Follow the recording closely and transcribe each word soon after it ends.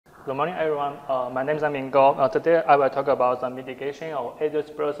Good morning, everyone. My name is Gong. Today, I will talk about the mitigation of AO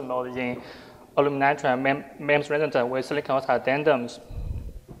Spurious mode in Aluminum Nitride MEMS resonator with silicon oxide addendums.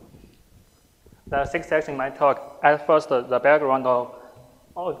 There are 6 sections in my talk. At first, the background of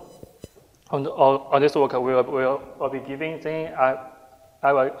this work will be giving. Then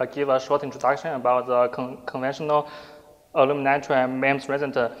I will give a short introduction about the conventional aluminum nitride MEMS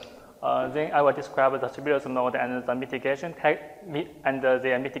resonator. Then I will describe the spurious mode and the mitigation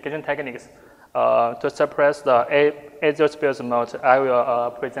techniques. To suppress the A0 spurious mode, I will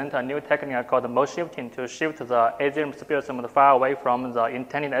present a new technique called mode shifting to shift the A0 spurious mode far away from the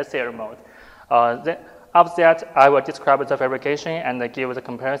intended SCR mode. Then after that, I will describe the fabrication and give the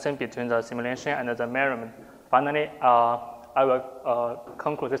comparison between the simulation and the measurement. Finally, I will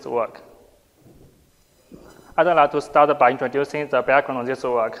conclude this work. I'd like to start by introducing the background of this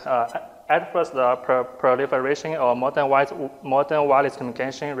work. At first, the proliferation of modern wireless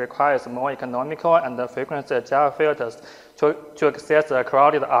communication requires more economical and frequency-adjust filters to access the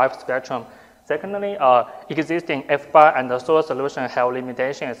crowded RF spectrum. Secondly, existing FBAR and source solutions have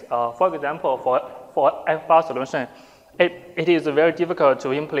limitations. For example, for FBAR solution, it is very difficult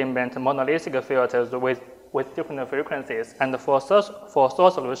to implement monolithic filters with different frequencies. And for source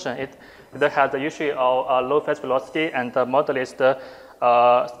solution, it has the issue of low phase velocity and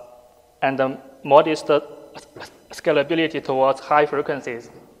modest scalability towards high frequencies.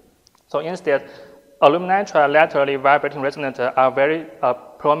 So instead, aluminum nitride laterally vibrating resonator are very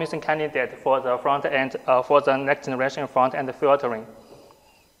promising candidate for the front end for the next generation front end filtering.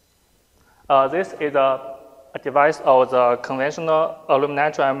 This is a device of the conventional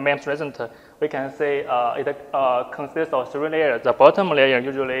aluminum nitride MEMS resonator. We can say it consists of 3 layers. The bottom layer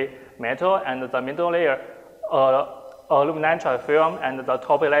usually metal, and the middle layer aluminum nitride film, and the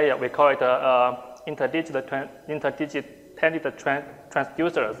top layer we call it interdigit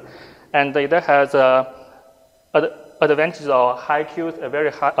transducers. And it has advantages of high Qs, a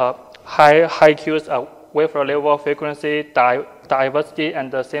very high Qs, wafer level frequency diversity,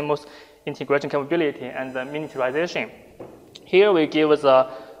 and the CMOS integration capability and the miniaturization. Here we give the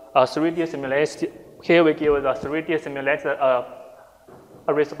 3D simulation. Here we give the 3D simulated a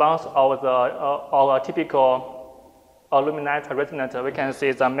response of our typical aluminum nitride resonator. We can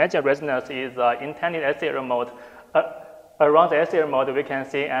see the major resonance is the intended SCR mode. Around the SCR mode, we can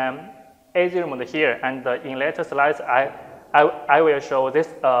see an A0 mode here. And in later slides, I will show this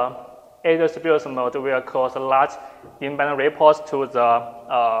A0 spurious mode will cause large imbalance reports to the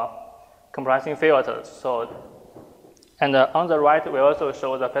compressing filters. And on the right, we also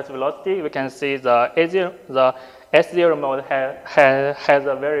show the phase velocity. We can see the S0 mode has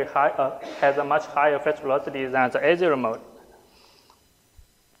a very high, has a much higher phase velocity than the A0 mode.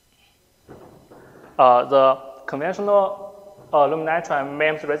 The conventional aluminum nitride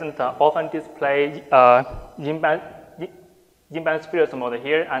MEMS resonator often display imbalance spurious mode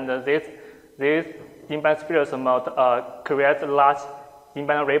here, and this imbalance spurious mode creates large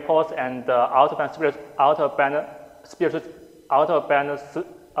imbalance reports and out of band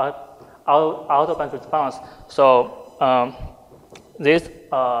response. So these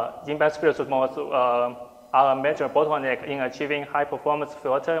imbalance spurious modes are a major bottleneck in achieving high performance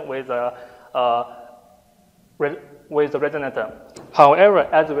filter with the resonator. However,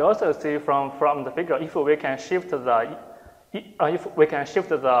 as we also see from the figure, if we can shift the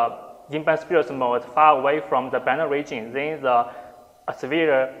imbalance spurious mode far away from the band region, then the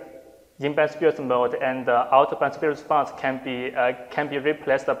severe imbalance spurious mode and out of band spurious response can be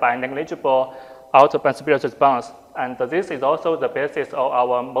replaced by negligible out of band spurious response. And this is also the basis of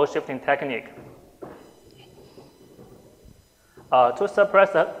our mode shifting technique. To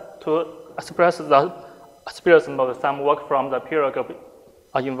suppress the spurious mode, some work from the peer group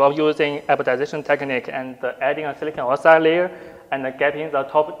involve using hybridization technique and adding a silicon oxide layer and gapping the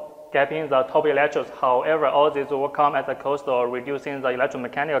top electrodes. However, all these will come at the cost of reducing the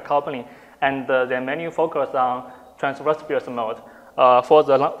electromechanical coupling, and they mainly focus on transverse spurious mode. For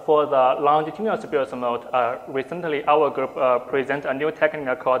the longitudinal spurious mode, recently our group present a new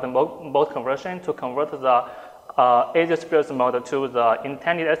technique called mode conversion to convert the A0 spurious mode to the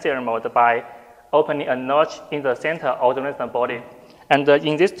intended SCR mode by opening a notch in the center of the resonant body. And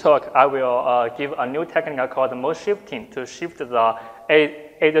in this talk, I will give a new technique called mode shifting to shift the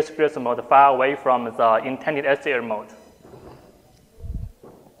A0 spurious mode far away from the intended SCR mode.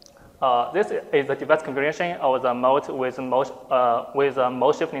 This is the device configuration of the mode with mode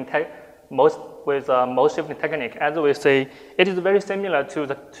shifting technique. As we see, it is very similar to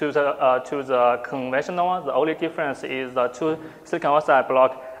the conventional. The only difference is the 2 silicon oxide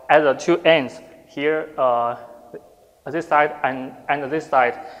block at the 2 ends. Here, this side and this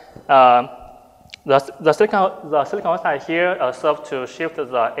side. The silicon oxide here serves to shift the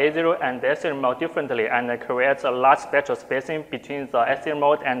A0 and the S0 mode differently and creates a large spectral spacing between the S0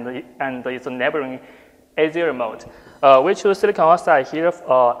 mode and its neighboring A0 mode. We choose silicon oxide here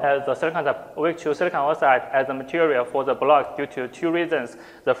we choose silicon oxide as a material for the block due to two reasons.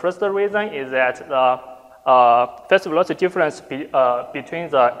 The first reason is that the phase velocity difference between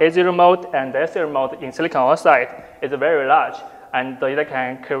the A0 mode and the S0 mode in silicon oxide is very large, and it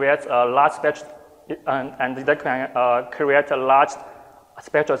can create a large spectral create a large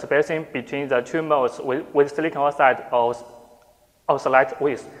spectral spacing between the two modes with silicon oxide of slight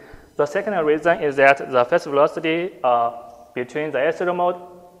width. The second reason is that the phase velocity between the S0 mode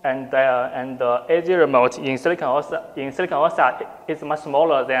and the A0 mode in silicon oxide is much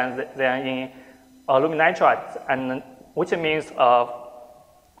smaller than in aluminum nitride, and which means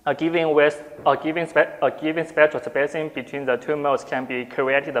a given spectral spacing between the two modes can be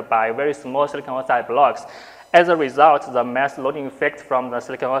created by very small silicon oxide blocks. As a result, the mass loading effect from the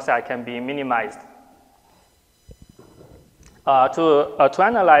silicon oxide can be minimized. To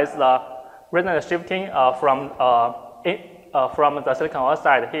analyze the resonance shifting from the silicon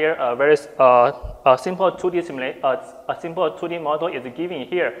oxide here, a simple 2D model is given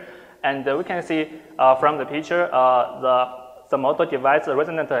here, and we can see from the picture the model divides the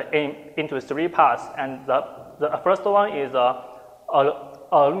resonator into three parts, and the first one is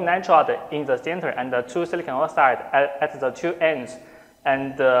aluminum nitride in the center and the two silicon oxide at the two ends,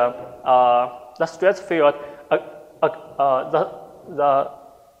 and the stress field the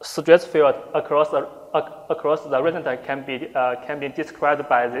stress field across the resonator can be described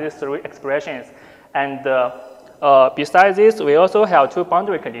by these three expressions. And besides this, we also have two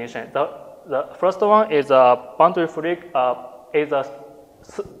boundary conditions. The first one is a boundary-free is a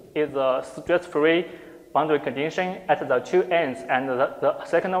stress-free boundary condition at the two ends, and the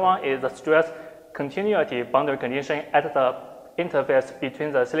second one is the stress continuity boundary condition at the interface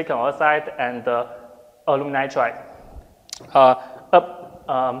between the silicon oxide and the aluminum nitride.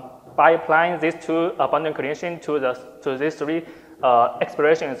 By applying these two boundary conditions to these three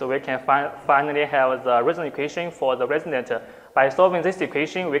expressions, we can finally have the resonance equation for the resonator. By solving this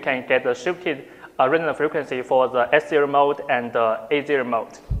equation, we can get the shifted resonance frequency for the S0 mode and the A0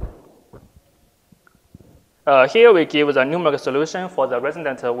 mode. Here we give the numerical solution for the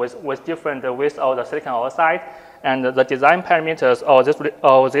resonator with different widths of the silicon oxide, and the design parameters of this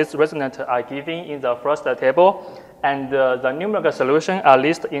resonator are given in the first table, and the numerical solution are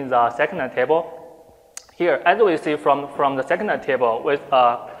listed in the second table. Here, as we see from the second table, with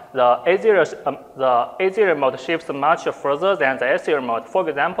the A0 mode shifts much further than the S0 mode. For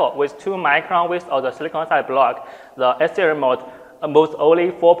example, with 2 micron width of the silicon oxide block, the S0 mode moves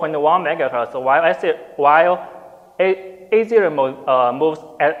only 4.1 megahertz, while A0 mode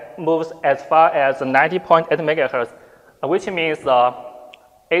moves as far as 90.8 megahertz, which means the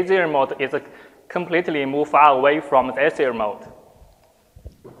A0 mode is completely move far away from the S0 mode.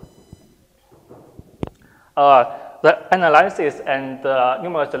 The analysis and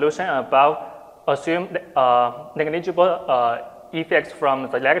numerical solution above assume negligible effects from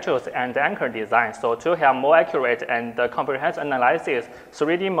the electrodes and anchor design. So to have more accurate and comprehensive analysis,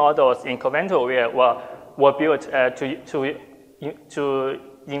 3D models in conventional way were built to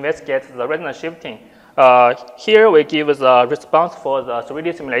investigate the resonance shifting. Here we give the response for the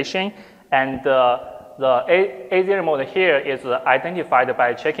 3D simulation, and the A0 mode here is identified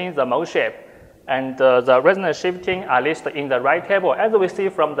by checking the mode shape. And the resonance shifting are listed in the right table. As we see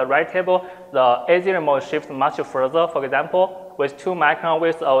from the right table, the A0 mode shifts much further. For example, with 2 micron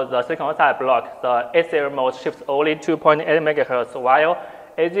width of the silicon oxide block, the A0 mode shifts only 2.8 megahertz, while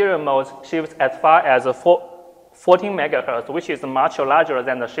A0 mode shifts as far as 14 megahertz, which is much larger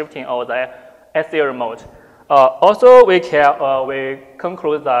than the shifting of the S0 mode. Also, we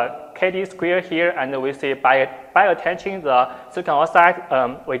conclude the KD square here, and we see by attaching the silicon oxide,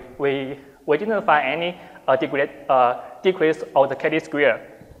 we didn't find any decrease of the KD square.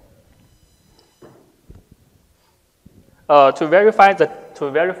 To verify the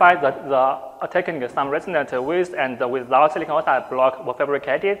technique, some resonator with and without silicon oxide block were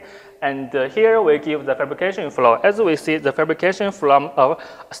fabricated, and here we give the fabrication flow. As we see, the fabrication flow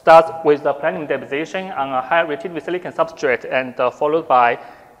starts with the platinum deposition on a high reactive silicon substrate, and followed by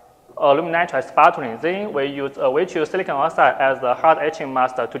aluminum nitride sputtering. Then we choose silicon oxide as the hard etching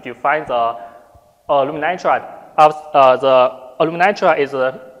master to define the aluminum nitride. The aluminum nitride is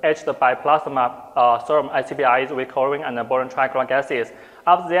etched by plasma serum ICPIs with chlorine and boron trichlor gases.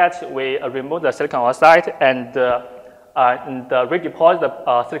 After that, we remove the silicon oxide, and and redeposit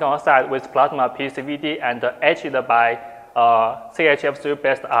the silicon oxide with plasma PCVD and etched by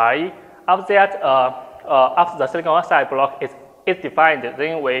CHF3-based RE. After that, after the silicon oxide block is defined,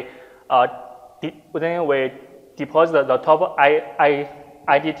 then we deposit the top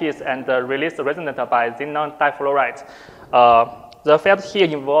IDTs and release the resonator by xenon difluoride. The fab here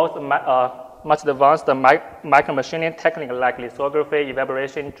involves much advanced micromachining technique like lithography,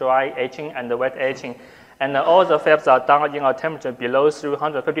 evaporation, dry etching, and wet etching. And all the fabs are done in a temperature below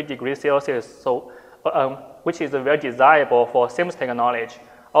 350 degrees Celsius, so, which is very desirable for SIMS technology.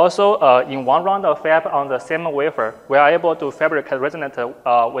 Also, in one round of fab on the same wafer, we are able to fabricate resonator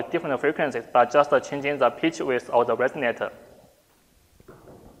with different frequencies, but just changing the pitch width of the resonator.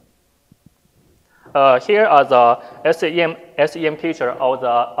 Here are the SEM picture of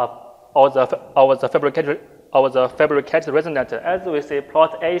the fabricated resonator. As we see,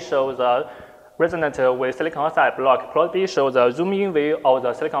 plot A shows the resonator with silicon oxide block. Plot B shows the zoom-in view of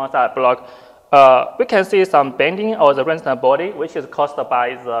the silicon oxide block. We can see some bending of the resonator body, which is caused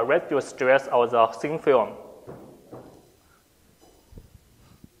by the residual stress of the thin film.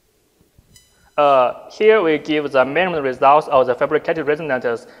 Here we give the minimum results of the fabricated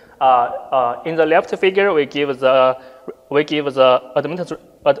resonators. In the left figure, we give the admittance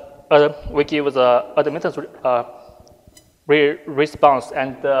response,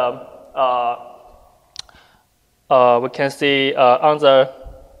 and we can see on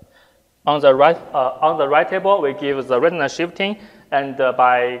the right table, we give the resonance shifting, and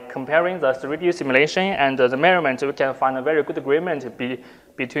by comparing the 3D simulation and the measurement, we can find a very good agreement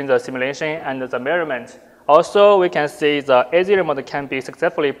between the simulation and the measurement. Also, we can see the AZ remote can be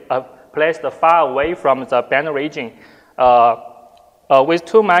successfully placed far away from the band region. With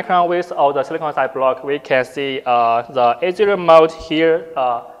 2 micron width of the silicon oxide block, we can see the AZ remote here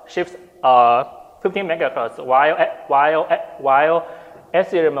shifts 15 megahertz, while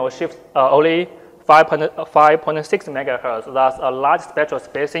SE remote shifts only 5.6 megahertz. Thus, a large spectral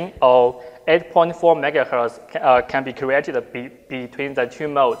spacing of 8.4 megahertz can be created between the 2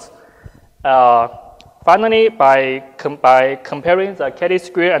 modes. Finally, by comparing the KD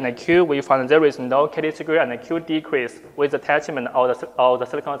square and the Q, we found there is no KD square and the Q decrease with attachment of the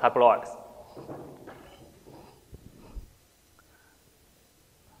silicon oxide blocks.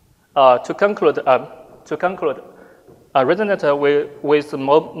 To conclude, a resonator with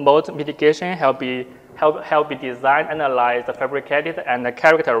mode mitigation help be designed, analyzed, fabricated, and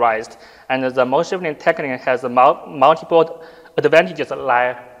characterized. And the mode shifting technique has multiple advantages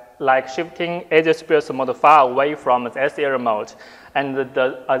like shifting AZ spurious mode far away from the SE mode. And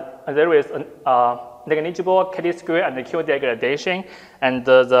there is negligible KD square and Q degradation. And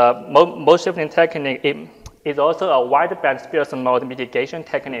the mode shifting technique is also a wideband spurious mode mitigation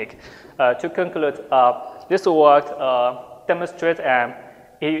technique. To conclude, this work demonstrates an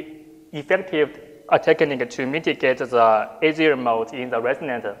effective technique to mitigate the AZ mode in the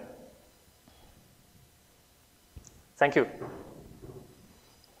resonator. Thank you.